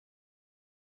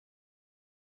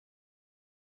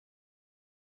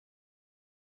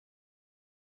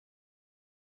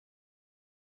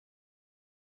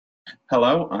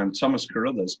Hello, I'm Thomas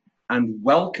Carruthers, and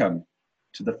welcome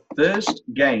to the first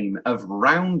game of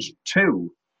round 2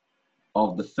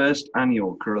 of the first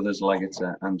annual Carruthers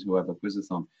Legator and Whoever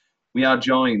Quizathon. We are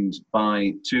joined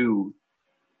by two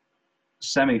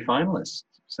semi-finalists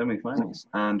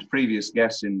and previous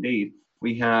guests indeed.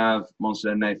 We have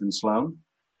Monsieur Nathan Sloan.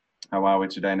 How are we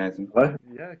today, Nathan? Hello.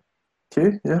 Yeah.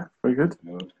 Okay. Yeah. Very good.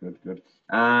 Good.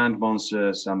 And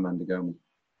Monsieur Sam Mendigomi.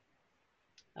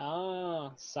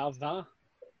 Ah, ça va.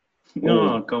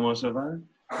 Oh, comment ça va?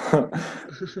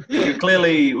 You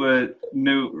clearly were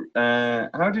new.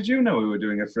 How did you know we were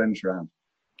doing a French round?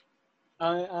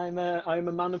 I'm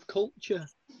a man of culture.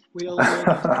 We all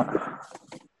know.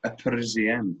 A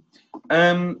Parisienne.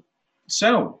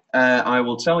 So I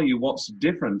will tell you what's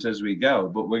different as we go,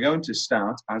 but we're going to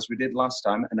start as we did last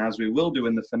time, and as we will do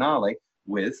in the finale,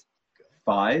 with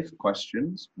 5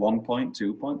 questions: 1 point,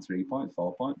 2 point, 3 point,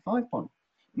 4 point, 5 point.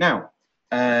 Now,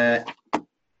 how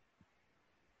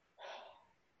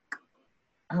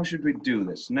should we do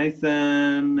this?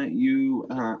 Nathan, you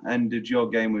ended your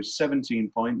game with 17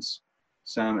 points.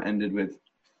 Sam ended with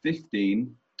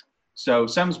 15. So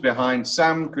Sam's behind.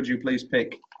 Sam, could you please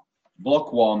pick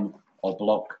block 1 or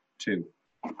block 2?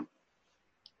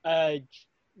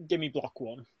 Give me block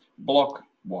 1. Block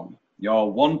 1. Your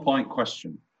 1 point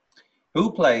question. Who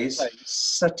plays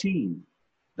Satine,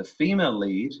 the female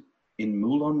lead in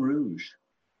Moulin Rouge?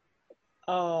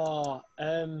 Oh,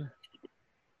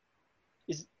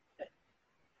 is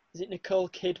it Nicole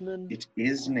Kidman? It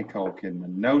is Nicole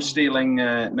Kidman. No stealing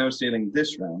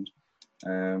this round,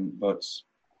 but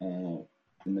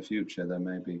in the future there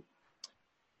may be.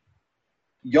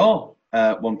 Your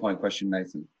 1 point question,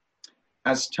 Nathan.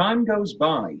 As Time Goes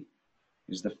By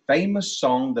is the famous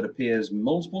song that appears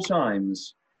multiple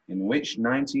times in which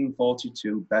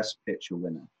 1942 Best Picture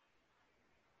winner?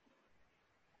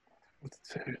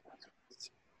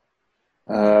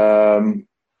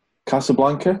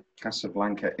 Casablanca.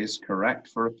 Casablanca is correct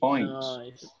for a point.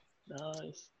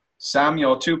 Nice. Sam,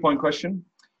 your 2 point question.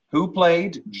 Who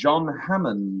played John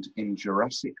Hammond in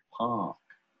Jurassic Park?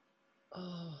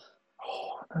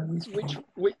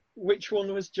 Which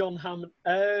one was John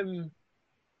Hammond?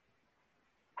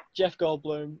 Jeff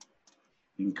Goldblum.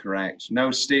 Incorrect.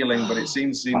 No stealing, but it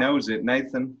seems he knows it.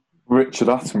 Nathan? Richard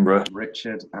Attenborough.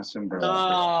 Richard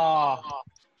Attenborough.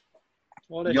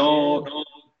 What a Your shame.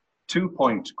 2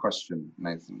 point question,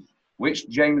 Nathan. Which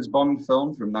James Bond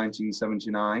film from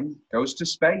 1979 goes to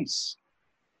space?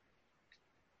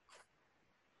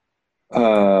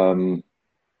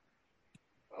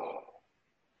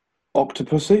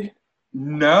 Octopussy?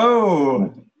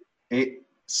 No.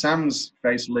 Sam's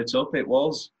face lit up. It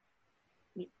was.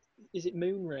 Is it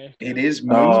Moonraker? It is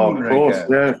Oh, of course,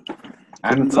 Moonraker. yeah.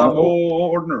 And the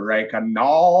Moonraker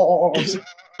knows.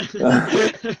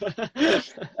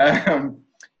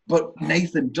 But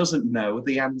Nathan doesn't know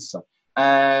the answer.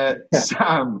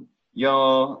 Sam,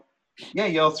 your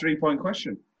 3 point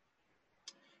question.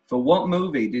 For what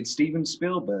movie did Steven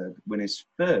Spielberg win his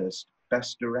first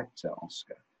Best Director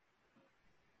Oscar?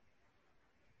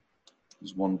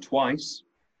 He's won twice.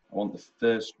 I want the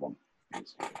first one,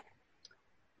 please.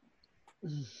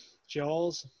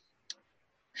 Jaws.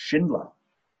 Schindler.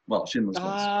 Well, Schindler's List.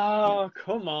 Oh,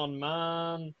 come on,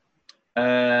 man.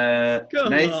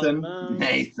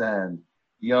 Nathan,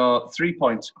 your 3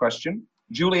 point question.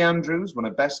 Julie Andrews won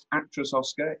a Best Actress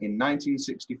Oscar in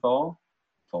 1964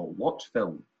 for what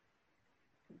film?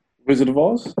 Wizard of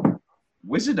Oz?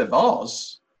 Wizard of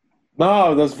Oz?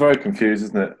 No, that's very confused,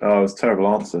 isn't it? Oh, it's a terrible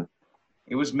answer.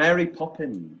 It was Mary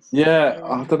Poppins. Yeah,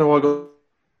 I don't know why I got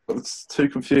too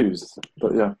confused,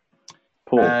 but yeah.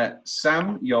 Paul.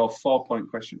 Sam, your 4 point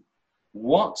question.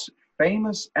 What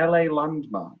famous LA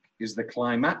landmark is the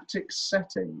climactic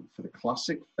setting for the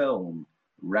classic film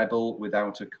Rebel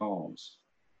Without a Cause?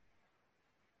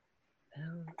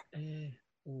 LA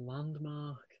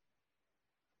landmark.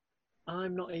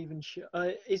 I'm not even sure.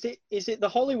 Is it the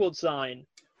Hollywood sign?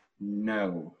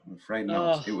 No, I'm afraid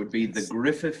not. It would be the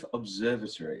Griffith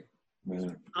Observatory.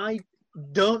 Yeah. I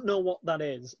don't know what that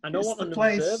is. I know It's what the an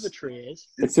place- observatory is.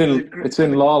 It's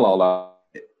in La La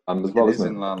Land as well, It is isn't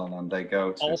in it? La La Land. They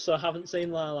go to. Also, haven't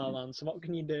seen La La Land, so what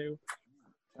can you do?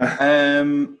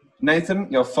 Nathan,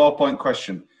 your 4 point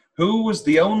question. Who was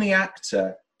the only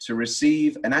actor to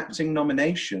receive an acting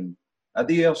nomination at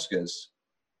the Oscars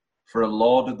for a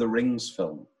Lord of the Rings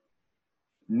film?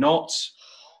 Not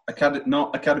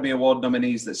Academy Award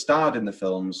nominees that starred in the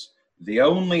films. The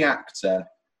only actor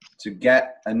to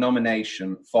get a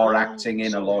nomination for acting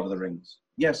in a Lord of the Rings.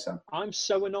 Yes, Sam. I'm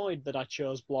so annoyed that I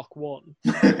chose block 1.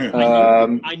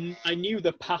 Um, I knew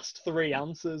the past 3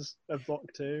 answers of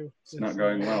block 2. It's not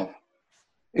going well.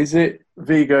 Is it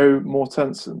Viggo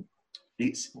Mortensen?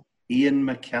 It's Ian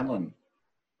McKellen.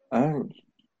 Oh.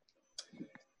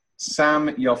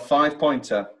 Sam, your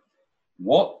 5-pointer.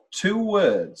 What 2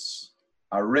 words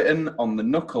are written on the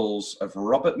knuckles of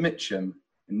Robert Mitchum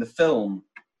in the film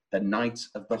The Night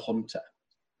of the Hunter?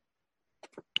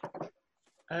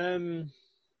 I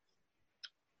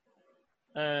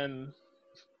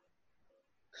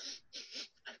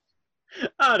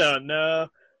don't know.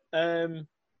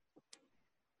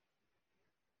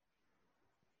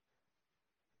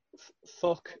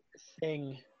 Fuck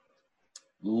thing.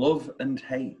 Love and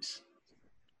hate.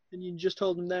 And you just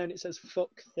hold them there and it says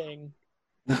fuck thing.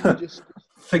 Just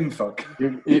Thing fuck.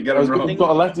 You get it wrong.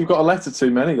 You've got a letter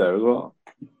too many there as well.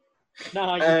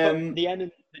 no, you put the N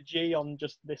and the G on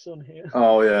just this one here.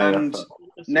 Oh yeah. And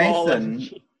Nathan,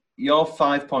 your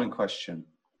 5-point question.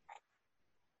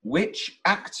 Which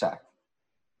actor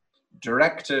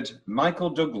directed Michael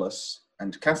Douglas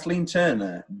and Kathleen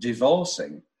Turner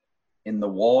divorcing in The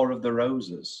War of the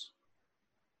Roses?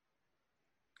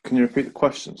 Can you repeat the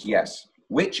questions? Yes.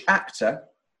 Which actor,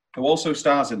 who also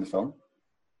stars in the film,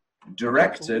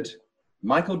 directed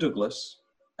Michael Douglas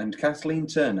and Kathleen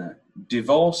Turner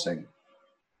divorcing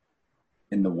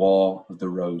in The War of the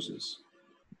Roses?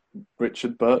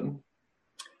 Richard Burton.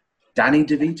 Danny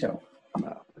DeVito.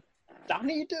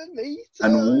 Danny DeVito.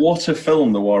 And what a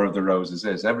film The War of the Roses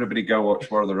is. Everybody go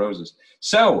watch War of the Roses.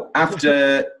 So,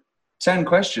 after 10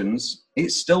 questions,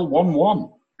 it's still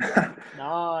 1-1.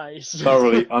 Nice.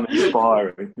 Thoroughly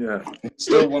uninspiring. Yeah. It's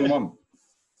still 1-1.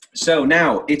 So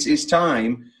now it is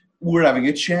time. We're having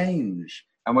a change.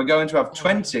 And we're going to have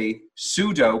 20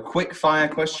 pseudo quick-fire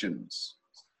questions.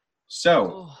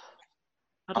 So,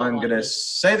 I'm going to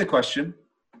say the question.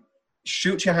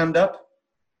 Shoot your hand up.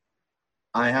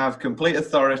 I have complete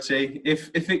authority. If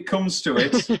it comes to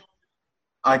it,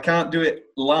 I can't do it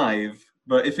live,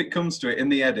 but if it comes to it in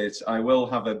the edit, I will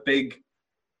have a big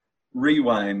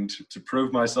rewind to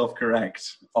prove myself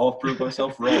correct or prove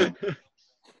myself wrong.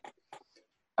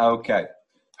 Okay.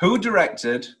 Who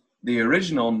directed the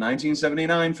original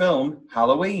 1979 film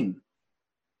Halloween?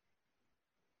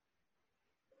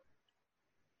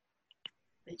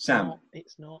 Sam.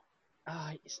 It's not.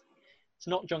 It's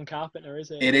not John Carpenter,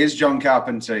 is it? It is John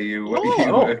Carpenter. You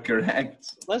were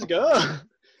correct. Let's go.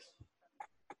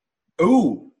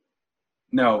 Ooh.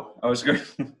 No, I was going...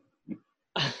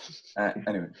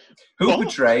 anyway. Who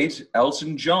portrayed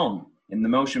Elton John in the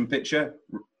motion picture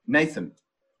Nathan?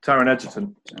 Taron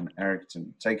Egerton. And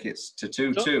Egerton. Take it to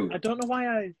 2-2. I don't know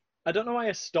why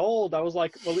I stalled. I was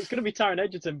like, well, it's going to be Taron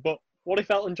Egerton, but what if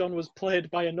Elton John was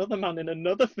played by another man in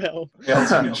another film?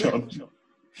 Elton John.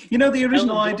 You know the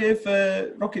original idea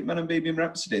for Rocketman and Bohemian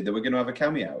Rhapsody, they were going to have a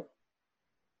cameo.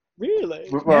 Really?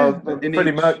 Well, yeah,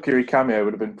 Freddie Mercury cameo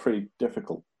would have been pretty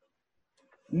difficult.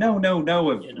 No,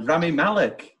 of Rami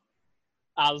Malek.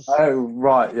 Oh,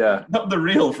 right, yeah. Not the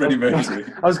real Freddie Mercury.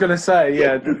 I was going to say,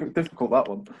 yeah, difficult that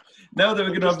one. No, they were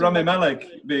going to have Rami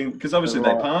Malek being... Because obviously they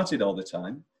partied all the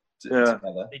time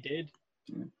together. They did.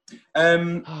 Yeah.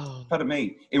 Pardon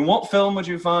me. In what film would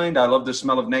you find I Love the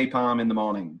Smell of Napalm in the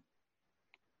Morning?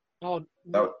 Oh,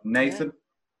 Nathan? Yeah.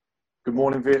 Good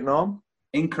Morning, Vietnam.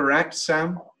 Incorrect,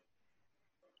 Sam.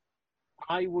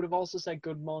 I would have also said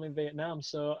Good Morning, Vietnam.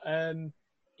 So,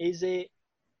 is it...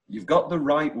 You've got the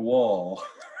right war.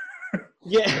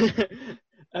 Yeah.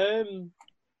 I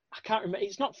can't remember.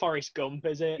 It's not Forrest Gump,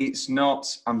 is it? It's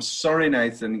not. I'm sorry,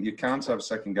 Nathan. You can't have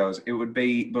second goes. It would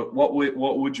be... But what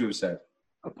would you have said?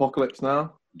 Apocalypse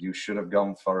Now. You should have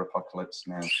gone for Apocalypse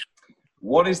Now.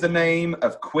 What is the name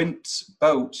of Quint's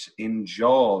boat in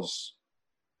Jaws?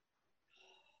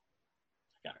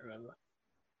 I can't remember.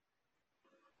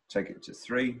 Take it to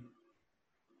 3,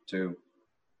 2,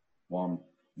 1.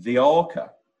 The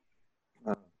Orca.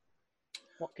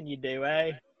 What can you do,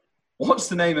 eh? What's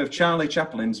the name of Charlie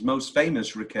Chaplin's most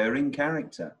famous recurring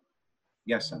character?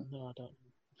 Yes, Sam. No, I don't.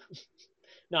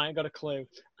 No, I ain't got a clue.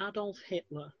 Adolf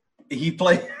Hitler. He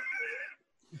played...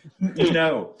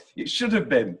 No, it should have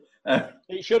been.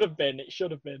 It should have been.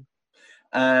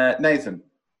 Nathan.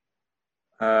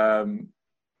 I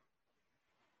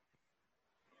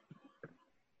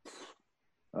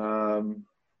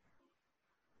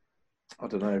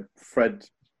don't know. Fred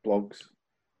Blogs.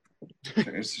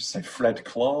 Let's just say Fred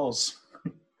Claus.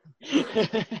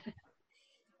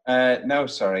 No,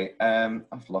 sorry.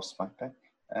 I've lost my pen.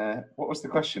 What was the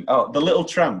question? Oh, The Little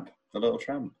Tramp. The Little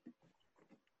Tramp.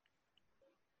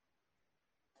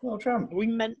 Little Tramp. Are we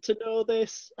meant to know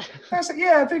this?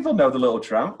 Yeah, people know The Little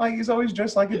Tramp. Like, he's always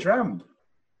dressed like a tramp.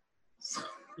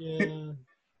 Yeah.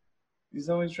 He's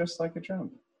always dressed like a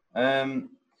tramp.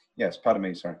 Yes, pardon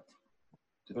me, sorry.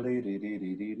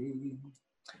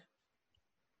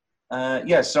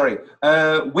 Sorry.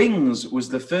 Wings was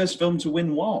the first film to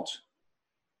win what?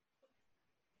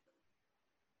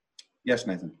 Yes,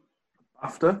 Nathan.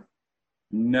 After?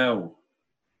 No.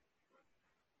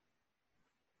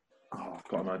 Oh, I've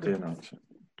got an idea now. Actually.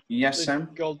 Yes, Sam?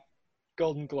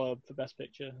 Golden Globe for Best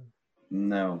Picture.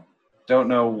 No. Don't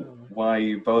know why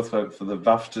you both vote for the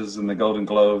BAFTAs and the Golden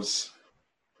Globes.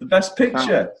 The Best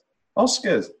Picture.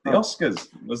 Oscars. The Oscars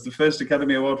was the first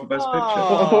Academy Award for Best Picture.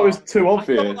 Well, I thought it was too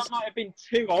obvious. I thought that might have been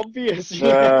too obvious.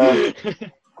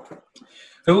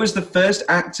 Who was the first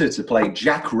actor to play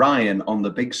Jack Ryan on the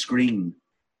big screen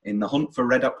in The Hunt for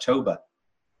Red October?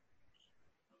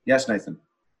 Yes, Nathan.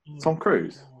 Tom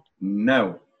Cruise?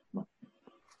 No.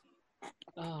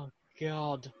 Oh,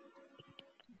 God.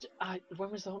 When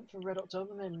was The Hunt for Red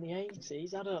October then? In the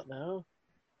 80s? I don't know.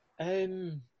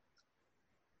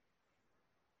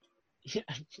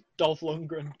 Dolph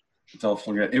Lundgren. Dolph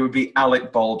Lundgren. It would be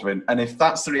Alec Baldwin. And if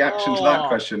that's the reaction to that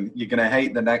question, you're going to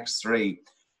hate the next three.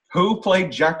 Who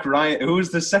played Jack Ryan? Who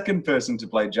was the second person to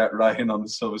play Jack Ryan on the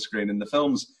silver screen in the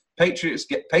films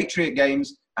Patriot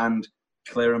Games and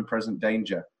Clear and Present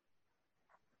Danger?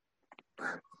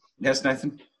 Yes,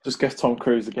 Nathan? Just guess Tom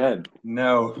Cruise again.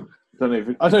 No.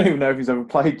 I don't even know if he's ever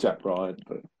played Jack Ryan.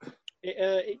 But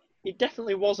it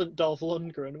definitely wasn't Dolph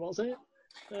Lundgren, was it?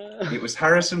 It was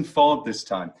Harrison Ford this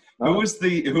time. Who was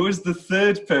the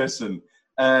third person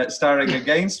starring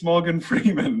against Morgan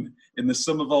Freeman in The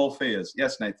Sum of All Fears?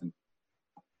 Yes, Nathan.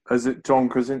 Is it John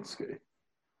Krasinski?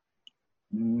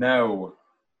 No.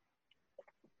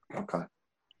 Okay.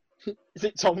 Is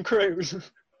it Tom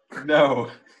Cruise? No.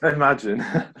 Imagine.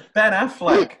 Ben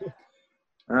Affleck.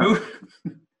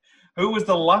 Who was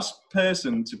the last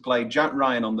person to play Jack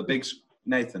Ryan on the big...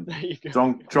 Nathan. There you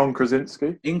go. John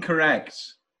Krasinski?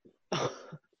 Incorrect.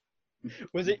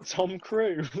 Was it Tom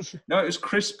Cruise? No, it was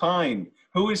Chris Pine,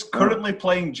 who is currently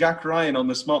playing Jack Ryan on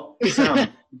the spot.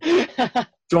 Sam.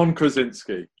 John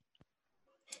Krasinski.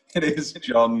 It is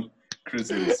John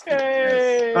Krasinski.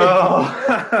 Hey! Yes.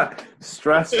 Oh,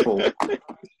 stressful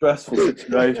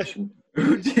situation.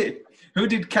 Who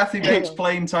did Kathy Bates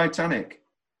play in Titanic?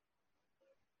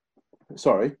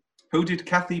 Sorry? Who did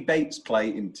Kathy Bates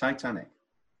play in Titanic?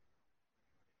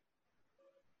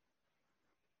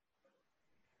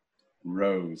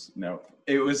 Rose. No.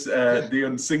 It was the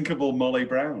unsinkable Molly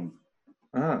Brown.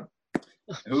 Ah.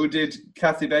 Who did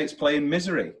Kathy Bates play in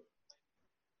Misery?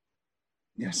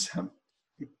 Yes, Sam.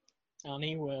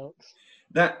 Annie Wilkes.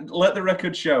 Let the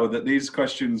record show that these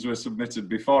questions were submitted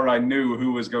before I knew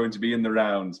who was going to be in the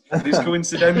round. It's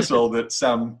coincidental that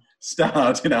Sam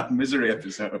starred in our Misery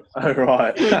episode. Oh,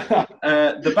 right.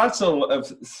 The Battle of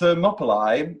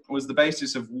Thermopylae was the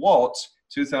basis of what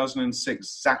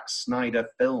 2006 Zack Snyder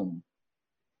film?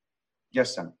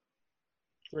 Yes, Sam.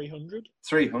 300?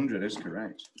 300 is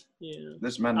correct. Yeah.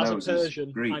 This man knows As a his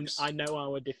Persian, Greeks. I know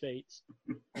our defeats.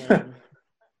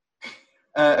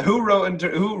 Who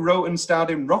wrote and starred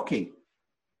in Rocky?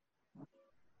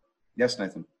 Yes,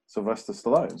 Nathan. Sylvester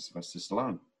Stallone. Sylvester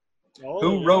Stallone. Oh,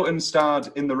 Who wrote and starred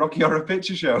in the Rocky Horror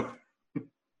Picture Show?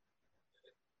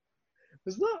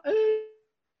 Was that?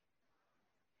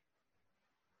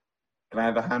 Can I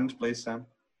have a hand, please, Sam?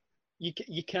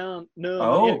 You can't.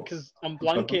 No, because Oh. I'm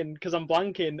blanking.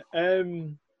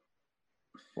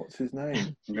 What's his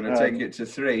name? I'm going to take it to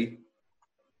 3.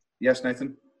 Yes,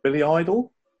 Nathan? Billy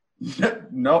Idol?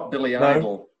 Not Billy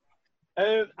Idol.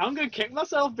 I'm going to kick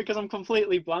myself because I'm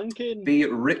completely blanking. Be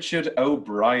Richard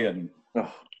O'Brien.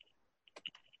 Oh.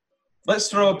 Let's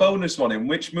throw a bonus one in.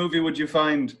 Which movie would you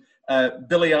find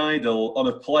Billy Idol on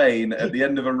a plane at the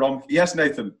end of a romp? Yes,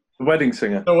 Nathan? The Wedding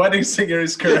Singer. The Wedding Singer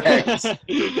is correct.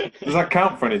 Does that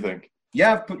count for anything?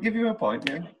 Yeah, give you a point,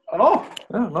 yeah. Oh,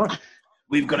 nice.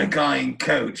 We've got a guy in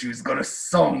coach who's got a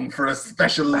song for a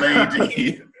special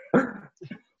lady.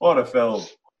 What a film.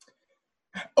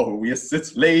 Oh, yes,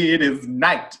 it's ladies'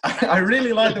 night. I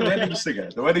really like The Wedding Singer.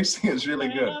 The Wedding Singer is really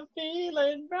good. I'm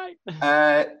feeling right.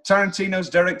 Tarantino's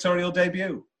directorial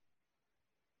debut.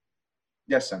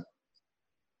 Yes, Sam.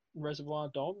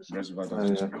 Reservoir Dogs. Reservoir Oh,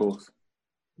 Dogs. yeah, of course.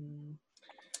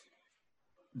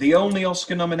 The only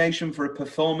Oscar nomination for a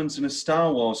performance in a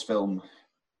Star Wars film.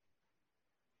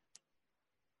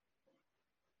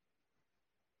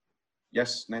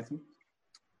 Yes, Nathan?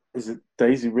 Is it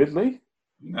Daisy Ridley?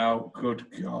 No, good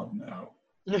God, no.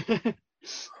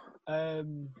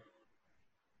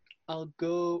 I'll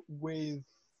go with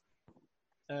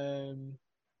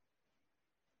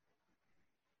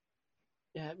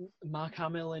Mark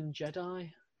Hamill in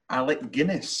Jedi. Alec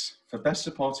Guinness for Best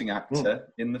Supporting Actor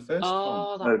in the first film.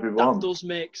 Oh, Maybe that one. does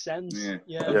make sense. Yeah.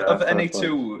 Yeah. Of any fair play.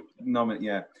 two nominated,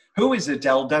 yeah. Who is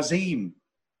Adele Dazeem?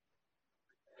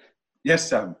 Yes,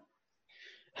 Sam.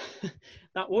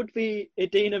 That would be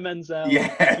Idina Menzel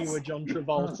Yes. if he were John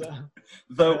Travolta.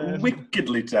 The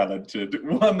wickedly talented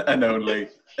one and only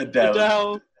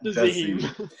Adele Dazeem.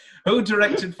 Dazeem. Who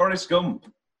directed Forrest Gump?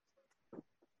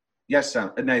 Yes,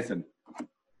 Sam. Nathan.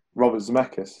 Robert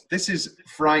Zemeckis. This is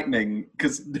frightening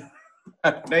because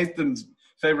Nathan's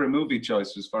favourite movie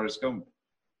choice was Forrest Gump.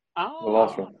 Ah. The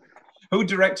last one. Who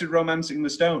directed Romancing the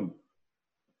Stone?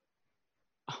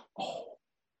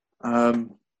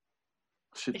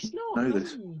 Should It's not. know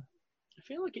this. I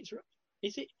feel like it's.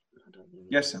 Is it? I don't know.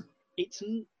 Yes, Sam.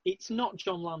 It's not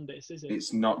John Landis, is it?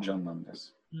 It's not John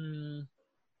Landis. Hmm.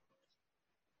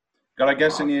 Got a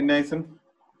guess in you, Nathan?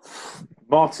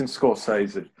 Martin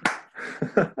Scorsese.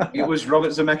 It was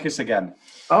Robert Zemeckis again.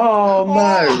 Oh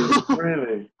no!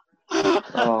 Really?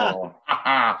 Oh.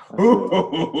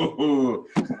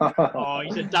 Oh,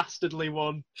 he's a dastardly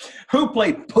one. Who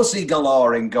played Pussy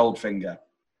Galore in Goldfinger?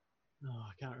 Oh,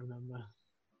 I can't remember.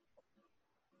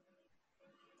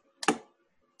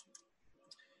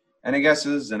 Any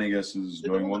guesses? Any guesses? Did the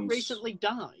Going one that once. recently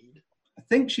died? I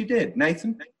think she did.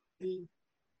 Nathan?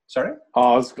 Sorry?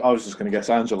 Oh, I was just going to guess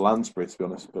Angela Lansbury, to be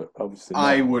honest, but obviously not.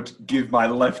 I would give my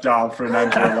left arm for an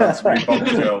Angela Lansbury Bond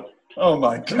girl. Oh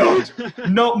my God.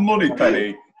 Not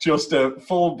Moneypenny, just a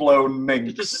full-blown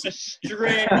minx. Just a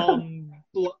straight-on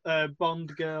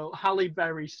Bond girl, Halle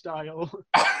Berry style.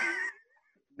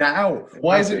 Now,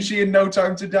 why isn't she in No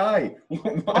Time to Die?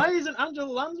 Why isn't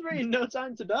Angela Lansbury in No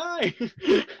Time to Die?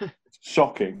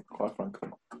 Shocking, quite frankly.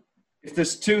 If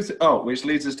there's two, which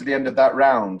leads us to the end of that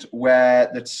round, where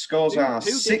the scores are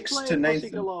Who did 6 play to Pussy Nathan.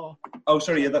 Galore? Oh,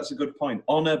 sorry, yeah, that's a good point.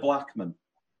 Honor Blackman.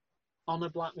 Honor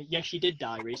Blackman. Yes, she did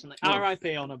die recently. Oh.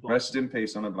 R.I.P. Honor Blackman. Rest in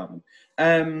peace, Honor Blackman.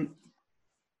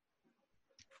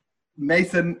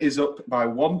 Nathan is up by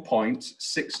 1 point,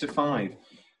 6 to 5.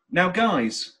 Now,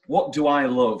 guys, what do I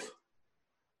love?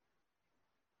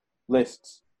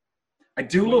 Lists. I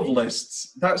do love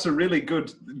lists. That's a really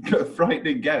good,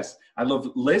 frightening guess. I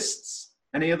love lists.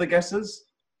 Any other guesses?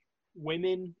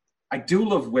 Women. I do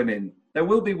love women. There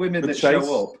will be women The that Chase.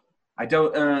 show up. I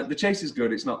don't. The Chase is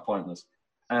good. It's not pointless.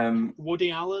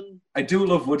 Woody Allen. I do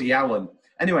love Woody Allen.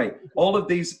 Anyway, all of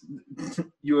these,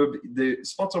 you are the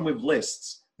spot on with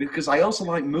lists because I also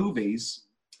like movies,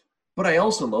 but I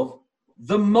also love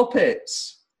the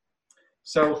Muppets.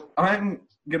 So I'm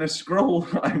gonna scroll.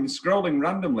 I'm scrolling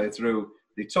randomly through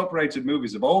the top-rated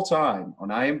movies of all time on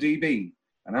IMDb,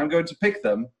 and I'm going to pick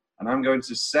them, and I'm going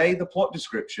to say the plot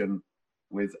description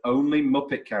with only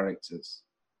Muppet characters.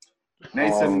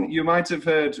 Nathan, you might have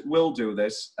heard Will do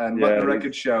this, and let the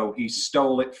record show he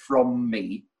stole it from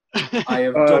me. I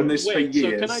have done this for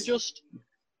years. So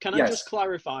can I just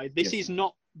clarify? This is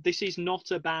not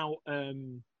about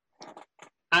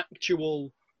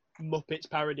actual Muppets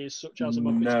parodies such as a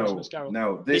Muppets Christmas Carol.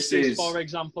 No, this is, for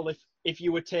example, if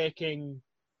you were taking,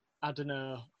 I don't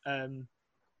know, I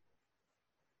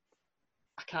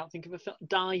can't think of a film,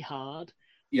 Die Hard.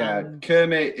 Yeah,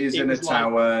 Kermit is in a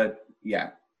tower.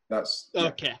 Yeah, that's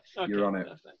okay. You're on it.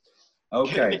 Perfect.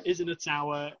 Okay. Kermit is in a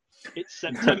tower. It's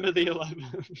September the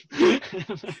 11th.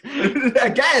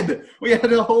 Again, we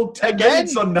had a whole 10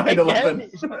 minutes on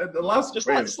 9/11. The last just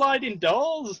quiz. like sliding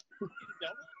doors.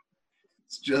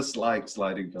 It's just like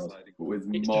sliding doors, but with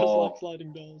It's more just like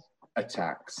sliding doors.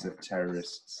 attacks of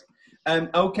terrorists.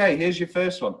 Okay, here's your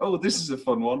first one. Oh, this is a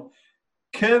fun one.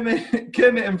 Kermit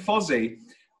and Fozzie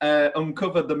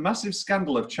uncovered the massive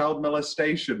scandal of child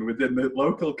molestation within the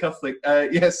local Catholic.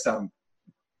 Yes, Sam.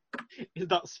 Is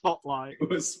that Spotlight? It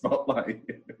was Spotlight.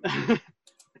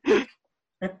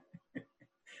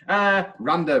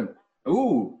 Random.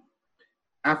 Ooh.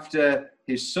 After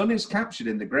his son is captured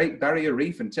in the Great Barrier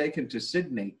Reef and taken to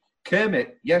Sydney,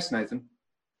 Kermit. Yes, Nathan.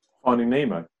 Finding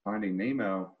Nemo. Finding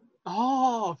Nemo.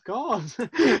 Oh, of course.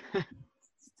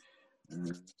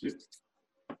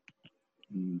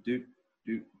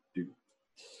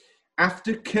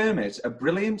 After Kermit, a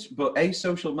brilliant but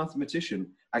asocial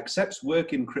mathematician, accepts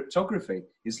work in cryptography,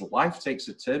 his life takes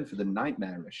a turn for the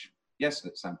nightmarish. Yes,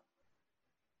 Sam.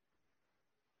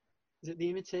 Is it The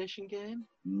Imitation Game?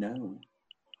 No.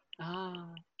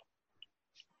 Ah.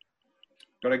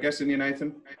 Got a guess in you,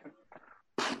 Nathan?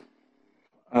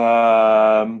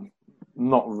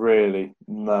 Not really.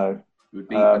 No. It would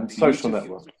be Social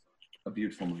Network. A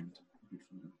beautiful mind.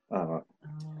 Oh, right.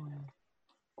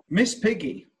 Miss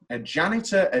Piggy, a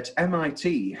janitor at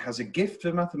MIT, has a gift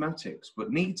for mathematics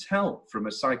but needs help from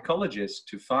a psychologist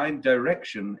to find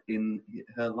direction in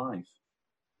her life.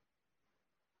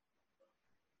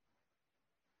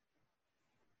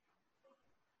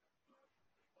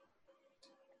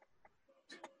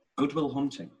 Good Will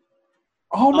Hunting.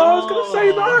 Oh, no, I was going to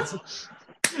say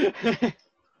that.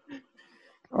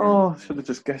 Oh, I should have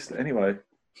just guessed it anyway.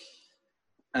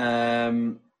 A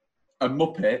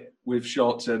Muppet with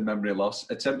short-term memory loss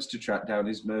attempts to track down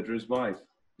his murderer's wife.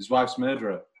 His wife's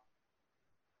murderer.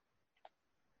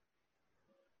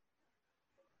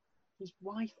 His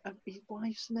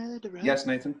wife's murderer? Yes,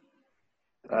 Nathan?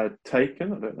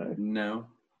 Taken? I don't know. No.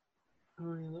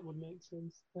 Oh, yeah, that would make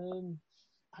sense.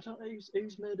 I don't know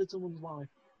who's murdered someone's wife.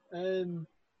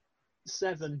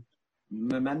 7.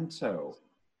 Memento.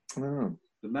 Oh.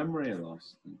 The memory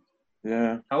loss.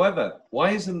 Yeah. However,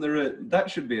 why isn't there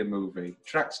that should be a movie.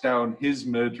 Tracks down his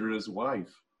murderer's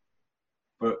wife.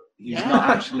 But he's not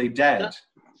actually dead.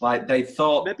 Like they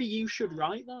thought. Maybe you should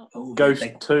write that. Oh, Ghost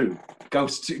 2.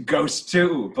 Ghost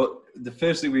 2. But the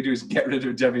first thing we do is get rid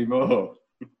of Demi Moore.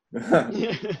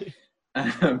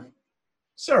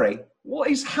 Sorry, what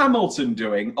is Hamilton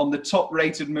doing on the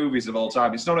top-rated movies of all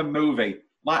time? It's not a movie.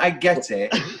 Like, I get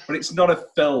it, but it's not a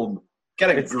film.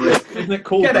 Get a grip. Isn't it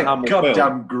called Get the a Hamilton goddamn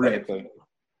film? grip.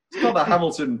 It's not a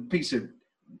Hamilton piece of...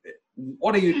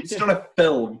 What are you... It's not a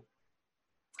film.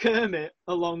 Kermit,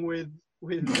 along with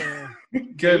Kermit.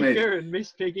 Beaker and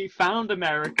Miss Piggy, found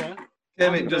America.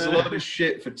 Kermit does a lot of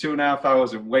shit for 2.5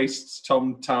 hours and wastes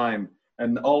Tom time,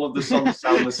 and all of the songs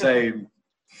sound the same.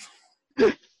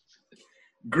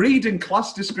 Greed and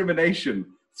class discrimination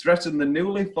threaten the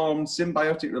newly formed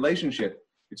symbiotic relationship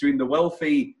between the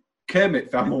wealthy Kermit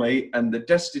family and the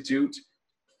destitute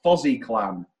Fozzie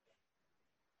clan.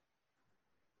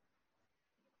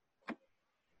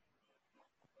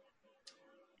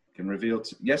 Can reveal...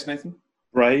 Yes, Nathan?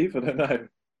 Brave? I don't know.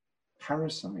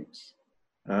 Parasites.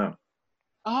 Oh.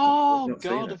 Oh, Not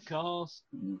seen God, it. of course.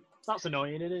 That's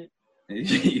annoying, isn't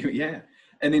it? Yeah.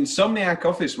 An insomniac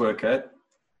office worker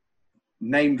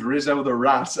named Rizzo the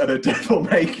Rat and a devil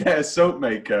may care soap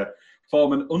maker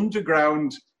form an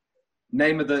underground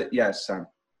name of the... Yes, Sam.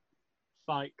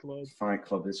 Fight Club. Fight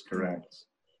Club is correct.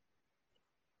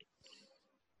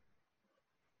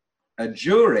 A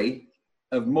jury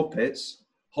of Muppets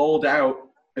hold out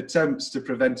attempts to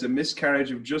prevent a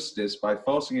miscarriage of justice by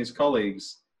forcing his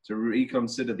colleagues to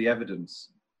reconsider the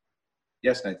evidence.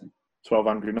 Yes, Nathan? 12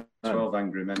 Angry Men. 12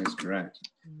 Angry Men is correct.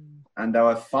 And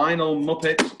our final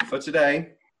Muppet for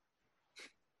today.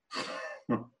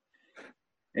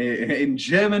 In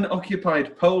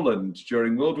German-occupied Poland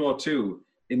during World War II.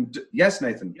 Yes,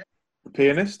 Nathan? The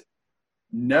Pianist?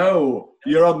 No,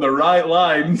 you're on the right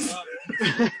lines.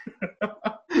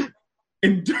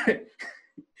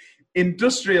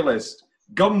 Industrialist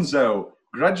Gonzo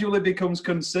gradually becomes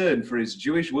concerned for his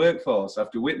Jewish workforce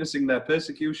after witnessing their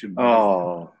persecution.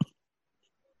 Oh.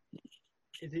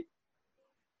 Is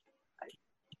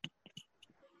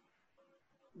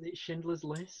it Schindler's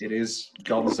List? It is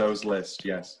Gonzo's List,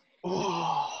 yes.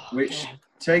 Oh, Which God.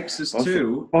 takes us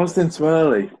to... Buzzed in too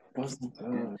early.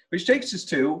 Which takes us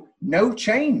to no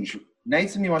change.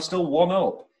 Nathan, you are still 1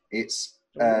 up. It's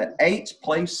 8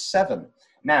 plays 7.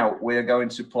 Now, we're going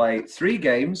to play 3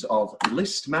 games of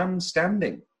List Man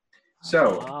Standing.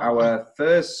 So, our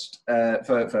first,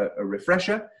 for a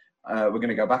refresher, we're going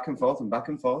to go back and forth and back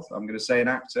and forth. I'm going to say an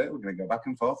actor. We're going to go back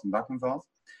and forth and back and forth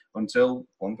until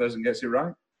one person gets it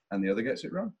right and the other gets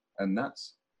it wrong. And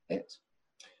that's it.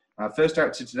 Our first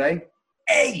actor today,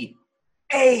 it's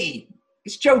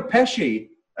Joe Pesci.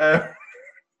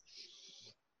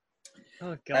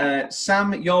 Oh, God.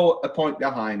 Sam, you're a point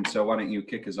behind, so why don't you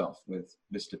kick us off with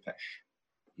Mr.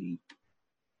 Pesci?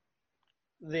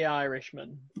 The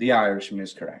Irishman. The Irishman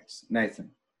is correct. Nathan?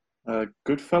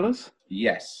 Goodfellas?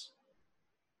 Yes.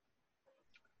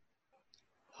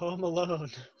 Home Alone.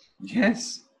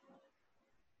 Yes.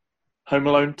 Home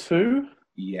Alone 2?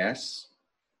 Yes.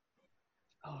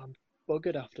 Oh, I'm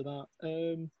buggered after that.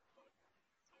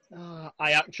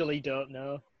 I actually don't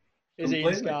know. Is he in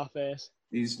Completely. Scarface?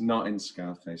 He's not in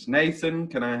Scarface. Nathan,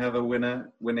 can I have a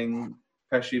winning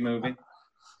Pesci movie?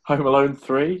 Home Alone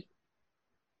 3?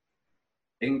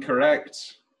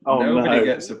 Incorrect. Oh, Nobody no.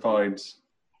 gets a point.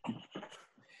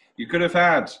 You could have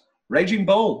had Raging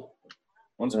Bull,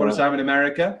 Once Upon a Time in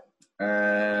America,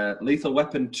 Lethal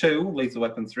Weapon 2, Lethal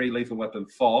Weapon 3, Lethal Weapon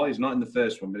 4. He's not in the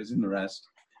first one, but he's in the rest.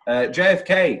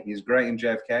 JFK, he's great in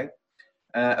JFK.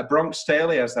 A Bronx Tale,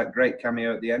 he has that great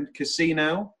cameo at the end.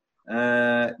 Casino,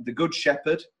 The Good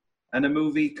Shepherd, and a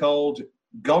movie called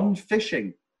Gone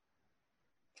Fishing.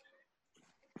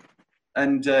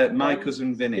 And My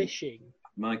Cousin Vinny. Fishing.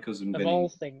 My Cousin Of Vinny. all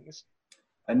things.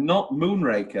 And not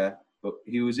Moonraker, but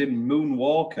he was in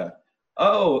Moonwalker.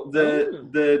 Oh,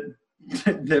 the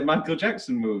Michael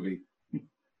Jackson movie.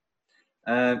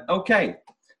 Okay,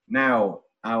 now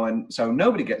So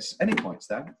nobody gets any points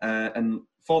there. And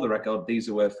for the record, these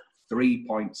are worth 3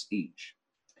 points each.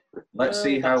 Let's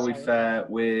see how we fare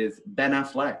with Ben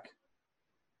Affleck.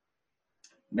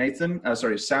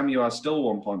 Sam, you are still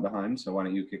 1 point behind, so why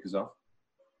don't you kick us off?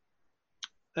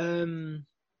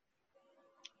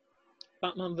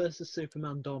 Batman versus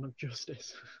Superman: Dawn of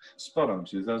Justice. Spot on,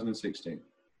 2016.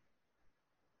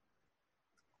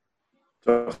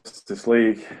 Justice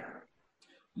League.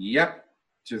 Yep,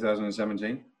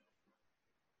 2017.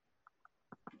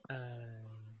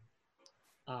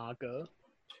 Argo.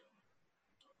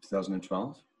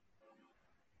 2012.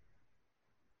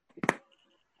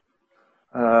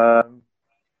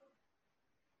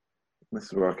 This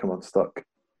is where I come unstuck.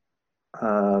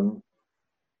 I'm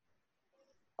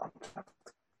trying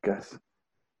to guess.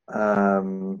 I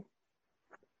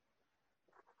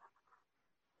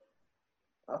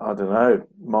don't know.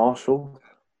 Marshall.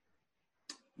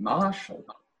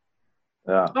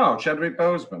 Yeah. Oh, Chadwick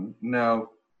Boseman?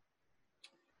 No.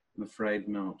 I'm afraid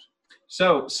not.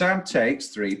 So, Sam takes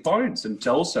 3 points and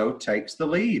also takes the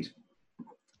lead,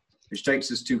 which takes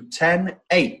us to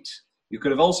 10-8. You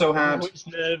could have also had... Oh, it's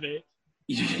nervy.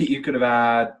 You could have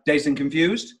had Dazed and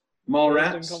Confused,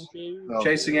 Mallrats,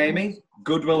 Chasing Amy,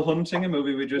 Good Will Hunting, a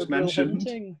movie we just mentioned,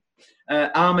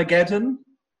 Armageddon,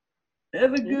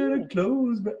 Ever Gonna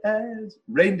Close My Eyes,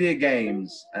 Reindeer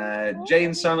Games, Jay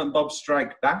and Silent Bob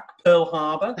Strike Back, Pearl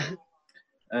Harbor,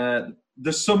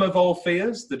 The Sum of All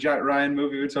Fears, the Jack Ryan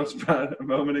movie we talked about a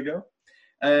moment ago,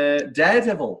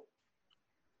 Daredevil.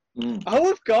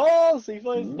 Oh, of course, he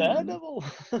plays Daredevil.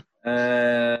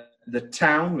 The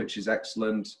Town, which is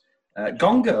excellent.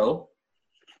 Gone Girl.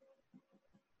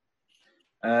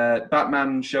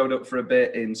 Batman showed up for a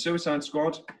bit in Suicide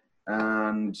Squad.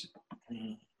 And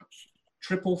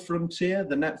Triple Frontier,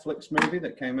 the Netflix movie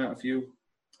that came out a few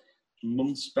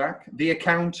months back. The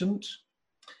Accountant.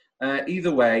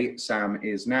 Either way, Sam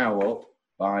is now up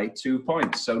by 2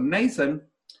 points. So, Nathan,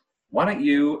 why don't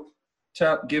you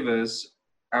give us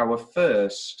our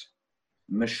first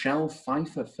Michelle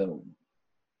Pfeiffer film?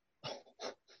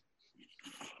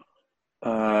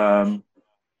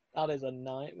 That is a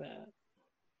nightmare.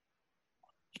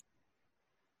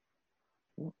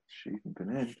 What's she even been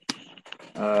in?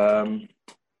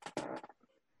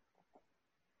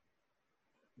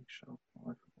 Michelle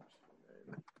Pfeiffer.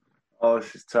 Oh,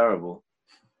 she's terrible.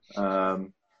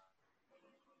 I'm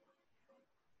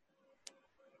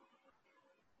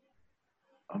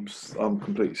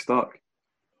completely stuck.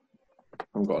 I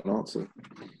haven't got an answer.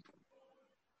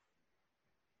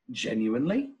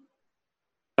 Genuinely?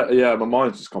 Yeah, my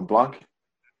mind's just gone blank.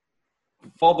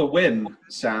 For the win,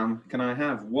 Sam, can I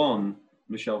have one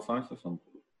Michelle Pfeiffer film?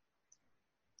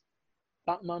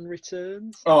 Batman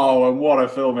Returns. Oh, and what a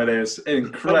film it is.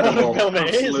 Incredible.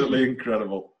 Absolutely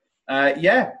incredible.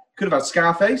 Yeah, could have had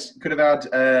Scarface. Could have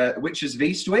had Witches of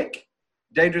Eastwick,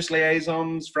 Dangerous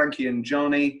Liaisons, Frankie and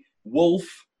Johnny, Wolf,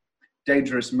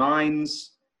 Dangerous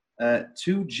Minds,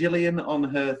 To Gillian on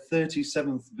her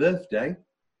 37th birthday.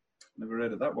 Never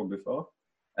heard of that one before.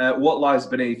 What Lies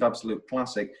Beneath, absolute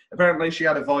classic. Apparently she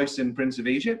had a voice in Prince of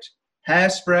Egypt.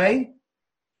 Hairspray,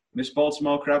 Miss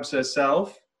Baltimore Crabs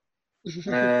herself.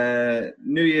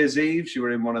 New Year's Eve, she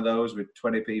were in one of those with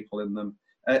 20 people in them.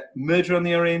 Murder on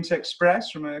the Orient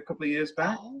Express from a couple of years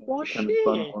back. Oh, was she?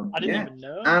 I didn't even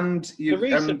know. And the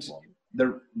recent one.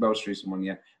 The most recent one,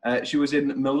 yeah. She was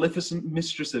in Maleficent,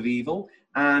 Mistress of Evil,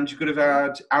 and you could have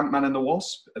had Ant-Man and the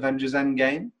Wasp, Avengers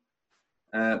Endgame.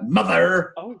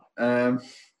 Mother,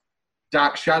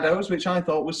 Dark Shadows, which I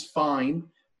thought was fine,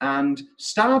 and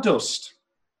Stardust.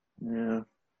 Yeah.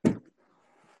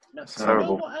 That's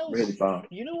terrible. You know what else? Really bad.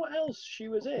 You know what else she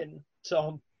was in,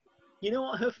 Tom? You know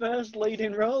what her first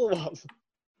leading role was?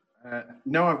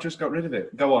 No, I've just got rid of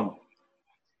it. Go on.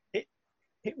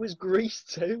 It was Grease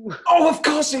 2. Oh, of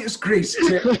course it was Grease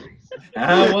 2.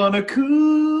 I want a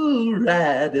cool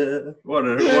rider. What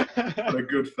a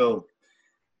good film.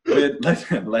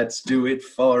 Let's do it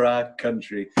for our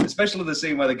country. Especially the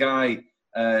scene where the guy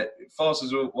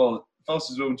forces a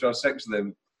woman to have sex with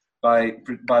him by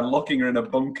locking her in a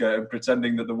bunker and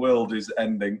pretending that the world is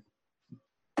ending.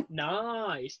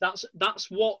 Nice. That's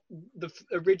what the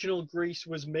original Grease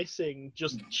was missing.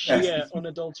 Just sheer,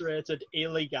 unadulterated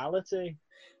illegality.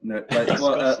 No,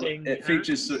 it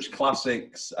features such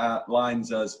classics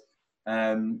lines as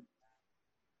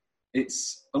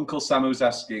it's Uncle Sam who's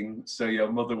asking, so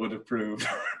your mother would approve.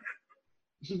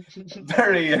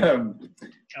 Very,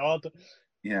 God.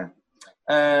 Yeah.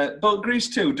 But Grease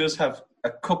 2 does have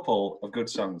a couple of good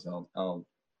songs.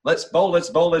 Let's bowl,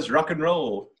 let's rock and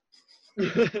roll.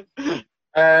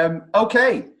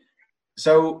 Okay.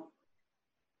 So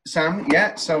Sam,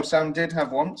 yeah, so Sam did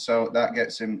have one, so that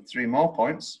gets him 3 more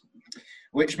points,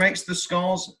 which makes the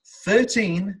scores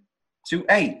 13-8.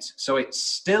 So it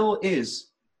still is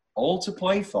all to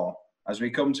play for as we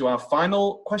come to our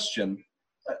final question.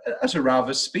 That's a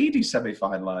rather speedy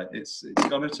semi-final. It's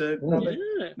gone at a rather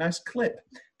nice clip.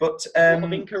 But a lot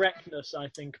of incorrectness, I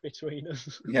think, between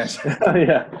us. yes.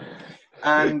 Yeah.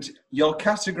 And your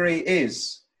category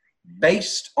is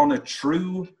based on a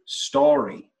true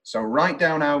story. So write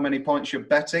down how many points you're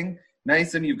betting.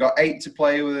 Nathan, you've got 8 to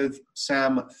play with.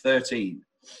 Sam, 13.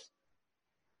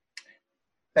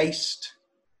 Based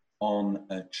on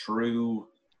a true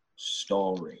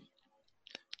story.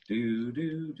 Do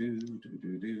do do do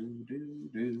do do do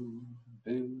do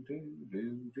do do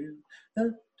do do.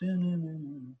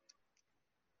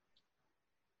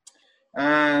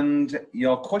 And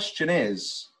your question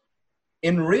is,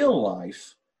 in real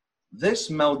life, this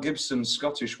Mel Gibson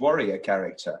Scottish warrior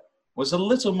character was a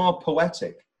little more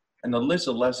poetic and a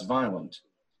little less violent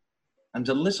and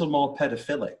a little more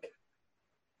pedophilic.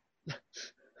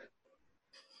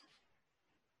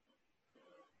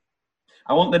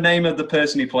 I want the name of the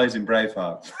person he plays in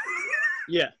Braveheart.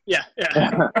 Yeah.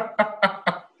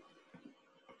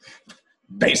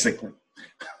 Basically.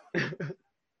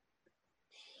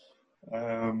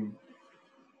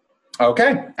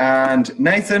 Okay, and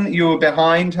Nathan, you were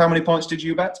behind. How many points did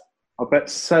you bet? I bet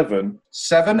 7.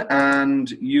 7,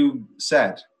 and you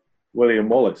said? William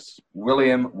Wallace.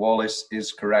 William Wallace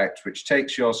is correct, which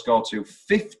takes your score to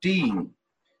 15.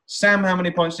 Sam, how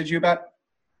many points did you bet?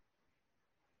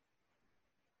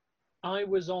 I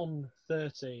was on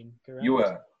 13, correct? You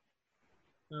were.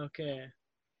 Okay.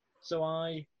 So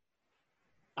I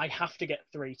have to get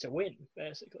 3 to win,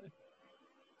 basically.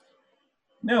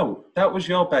 No, that was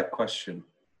your bet question.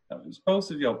 That was both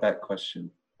of your bet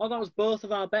question. Oh, that was both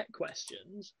of our bet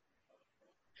questions.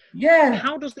 Yeah.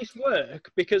 How does this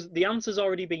work? Because the answer's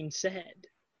already been said.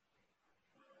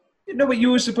 No, but you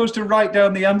were supposed to write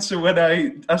down the answer when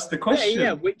I asked the question.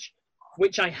 Yeah, which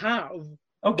I have.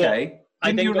 Okay.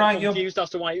 I then you got write confused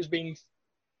as to why it was being...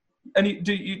 And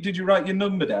did you write your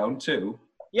number down too?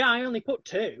 Yeah, I only put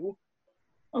 2.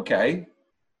 Okay.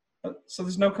 So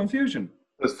there's no confusion.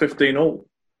 There's 15 all.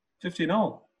 15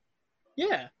 all.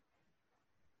 Yeah.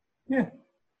 Yeah.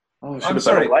 Oh, I should I'm have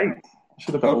sorry. bet late.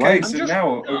 Should have bet Okay, late. so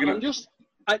now we're going to...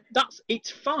 It's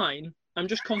fine. I'm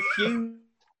just confused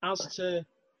as to...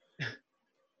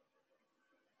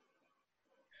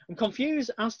 I'm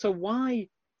confused as to why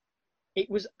it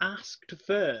was asked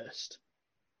first,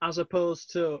 as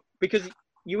opposed to... Because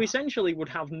you essentially would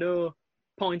have no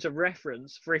point of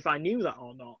reference for if I knew that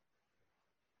or not.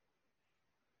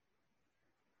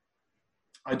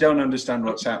 I don't understand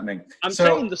what's happening. I'm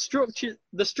saying the structure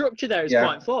there is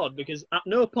quite flawed, because at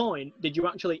no point did you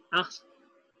actually ask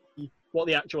what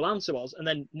the actual answer was, and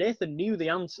then Nathan knew the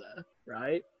answer,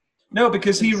 right? No,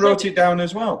 because he wrote it down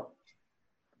as well.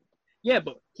 Yeah,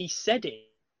 but he said it.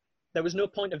 There was no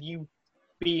point of you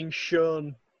being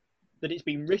shown that it's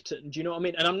been written. Do you know what I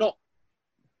mean? And I'm not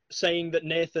saying that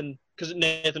Nathan, because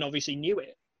Nathan obviously knew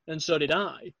it, and so did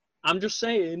I. I'm just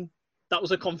saying that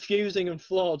was a confusing and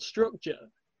flawed structure.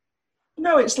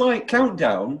 No, it's like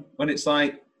Countdown, when it's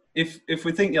like, if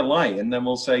we think you're lying, then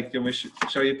we'll say, can we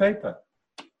show you paper?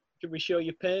 Can we show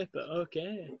you paper?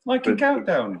 Okay. Like in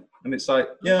Countdown. And it's like,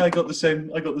 yeah, I got the same.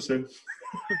 yeah, I got the same.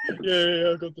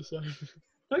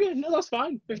 Okay, no, that's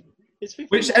fine. It's 50.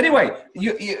 Which, anyway,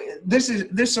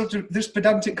 this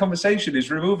pedantic conversation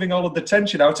is removing all of the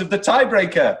tension out of the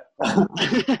tiebreaker.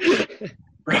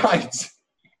 Right.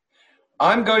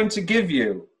 I'm going to give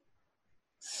you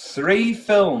 3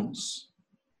 films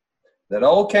that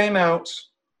all came out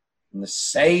in the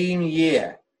same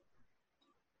year.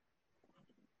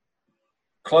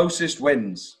 Closest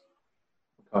wins.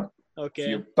 Okay. If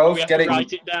you both we have get to it.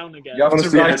 Write it down again. You have to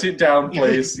write it down,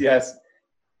 please. Yes.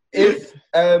 If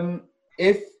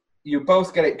you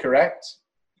both get it correct,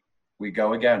 we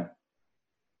go again.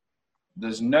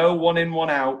 There's no 1 in, 1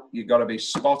 out. You've got to be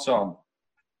spot on.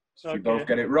 So if you both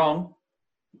get it wrong,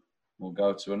 we'll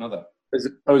go to another. Is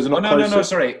it not closest? No,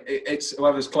 sorry. It's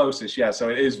whoever's closest. Yeah, so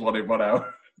it is 1 in, 1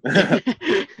 out.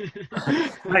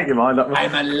 Make your mind up.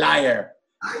 I'm a liar.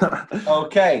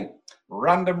 Okay.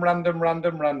 Random.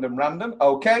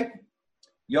 Okay.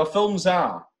 Your films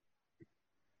are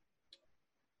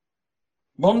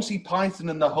Monty Python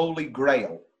and the Holy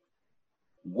Grail,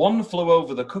 One Flew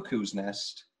Over the Cuckoo's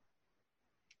Nest,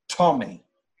 Tommy.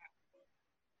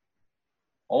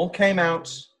 All came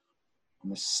out in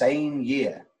the same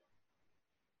year.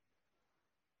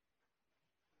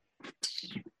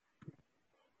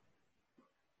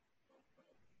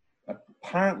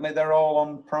 Apparently they're all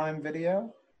on Prime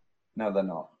Video. No, they're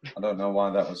not. I don't know why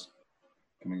that was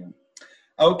coming in.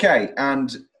 Okay,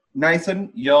 and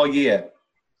Nathan, your year.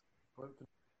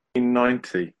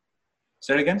 1990.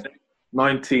 Say it again.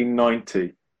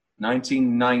 1990.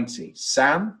 1990.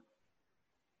 Sam?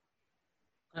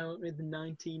 I went with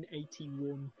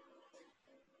 1981.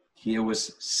 Here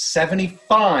was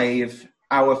 75.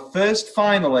 Our first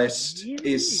finalist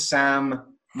is Sam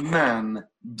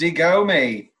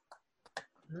Digome.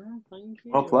 No, thank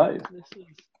you. Well played.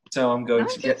 So I'm going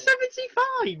to get.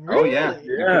 1975. Really? Oh yeah.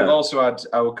 You could have also had.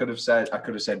 I could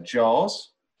have said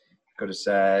Jaws. Could have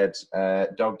said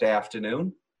Dog Day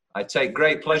Afternoon. I take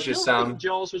great pleasure, I still Sam. think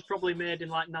Jaws was probably made in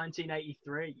like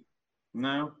 1983.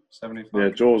 No, 75. Yeah,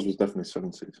 Jaws was definitely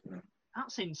 70s. Yeah.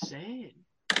 That's insane.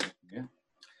 Yeah.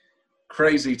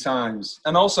 Crazy times.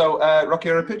 And also Rocky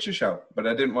Horror Picture Show. But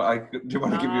I didn't want to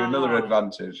give you another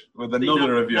advantage with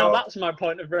another of your. Now that's my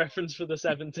point of reference for the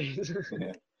 70s.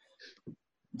 Yeah.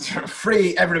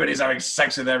 Free, everybody's having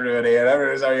sex with everybody and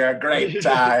everybody's having a great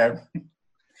time.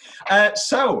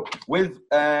 So with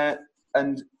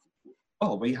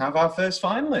we have our first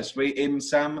finalist. In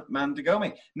Sam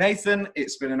Digome. Nathan,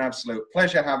 it's been an absolute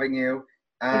pleasure having you.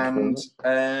 And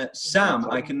Sam,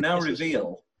 I can now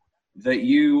reveal that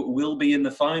you will be in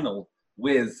the final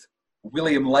with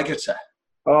William Legater.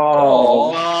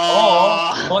 Or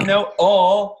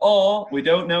we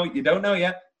don't know. You don't know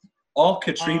yet. Or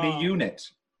Katrina Unit.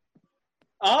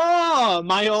 Oh,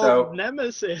 my old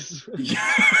nemesis.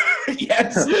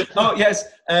 Yes. Oh, yes.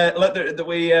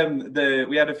 We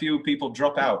had a few people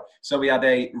drop out, so we had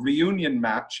a reunion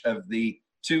match of the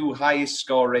two highest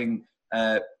scoring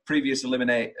previous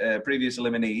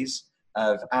eliminees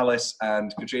of Alice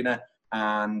and Katrina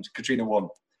won.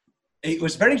 It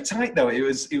was very tight though. It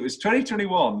was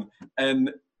 2021,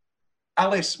 and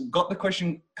Alice got the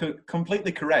question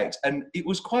completely correct, and it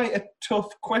was quite a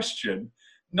tough question.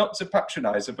 Not to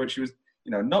patronise her, but she was,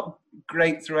 not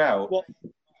great throughout.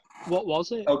 What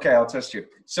was it? Okay, I'll test you.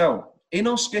 So, in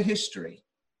Oscar history,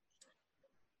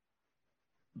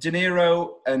 De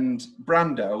Niro and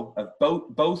Brando have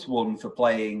both won for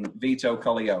playing Vito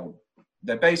Corleone.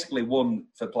 They basically won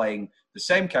for playing the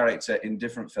same character in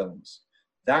different films.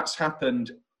 That's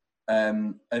happened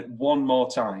at one more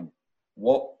time.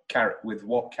 With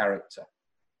what character?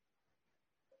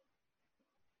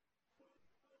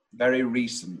 Very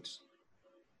recent.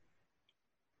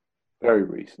 Very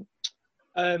recent.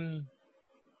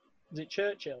 Is it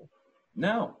Churchill?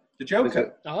 No, the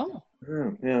Joker. Oh.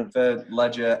 Yeah. For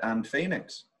Ledger and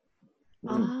Phoenix.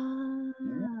 Ah.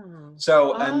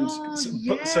 So,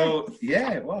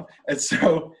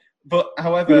 but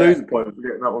however, We lose a point for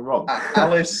getting that one wrong.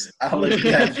 Alice,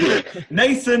 yeah.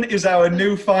 Nathan is our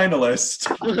new finalist.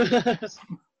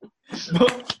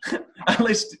 But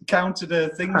Alice counted her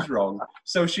things wrong.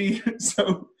 So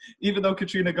even though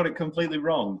Katrina got it completely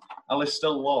wrong, Alice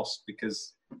still lost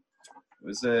because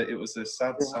it was a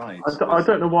sad sight. I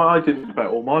don't know why I didn't bet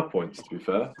all my points, to be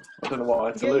fair. I don't know why I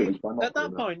had to lose. At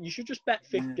that point, you should just bet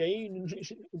 15 and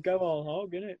go all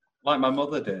hog, innit? Like my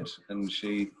mother did, and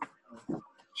she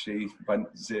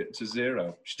went to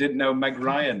zero. She didn't know Meg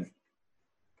Ryan.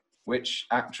 Which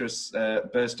actress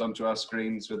burst onto our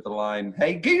screens with the line,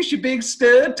 "Hey, goose, you big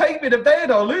stud, take me to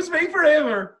bed or lose me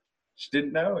forever." She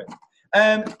didn't know it.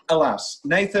 Alas,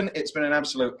 Nathan, it's been an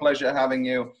absolute pleasure having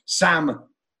you. Sam,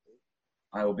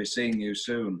 I will be seeing you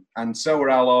soon. And so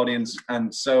are our audience.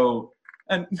 And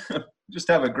just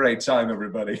have a great time,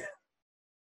 everybody.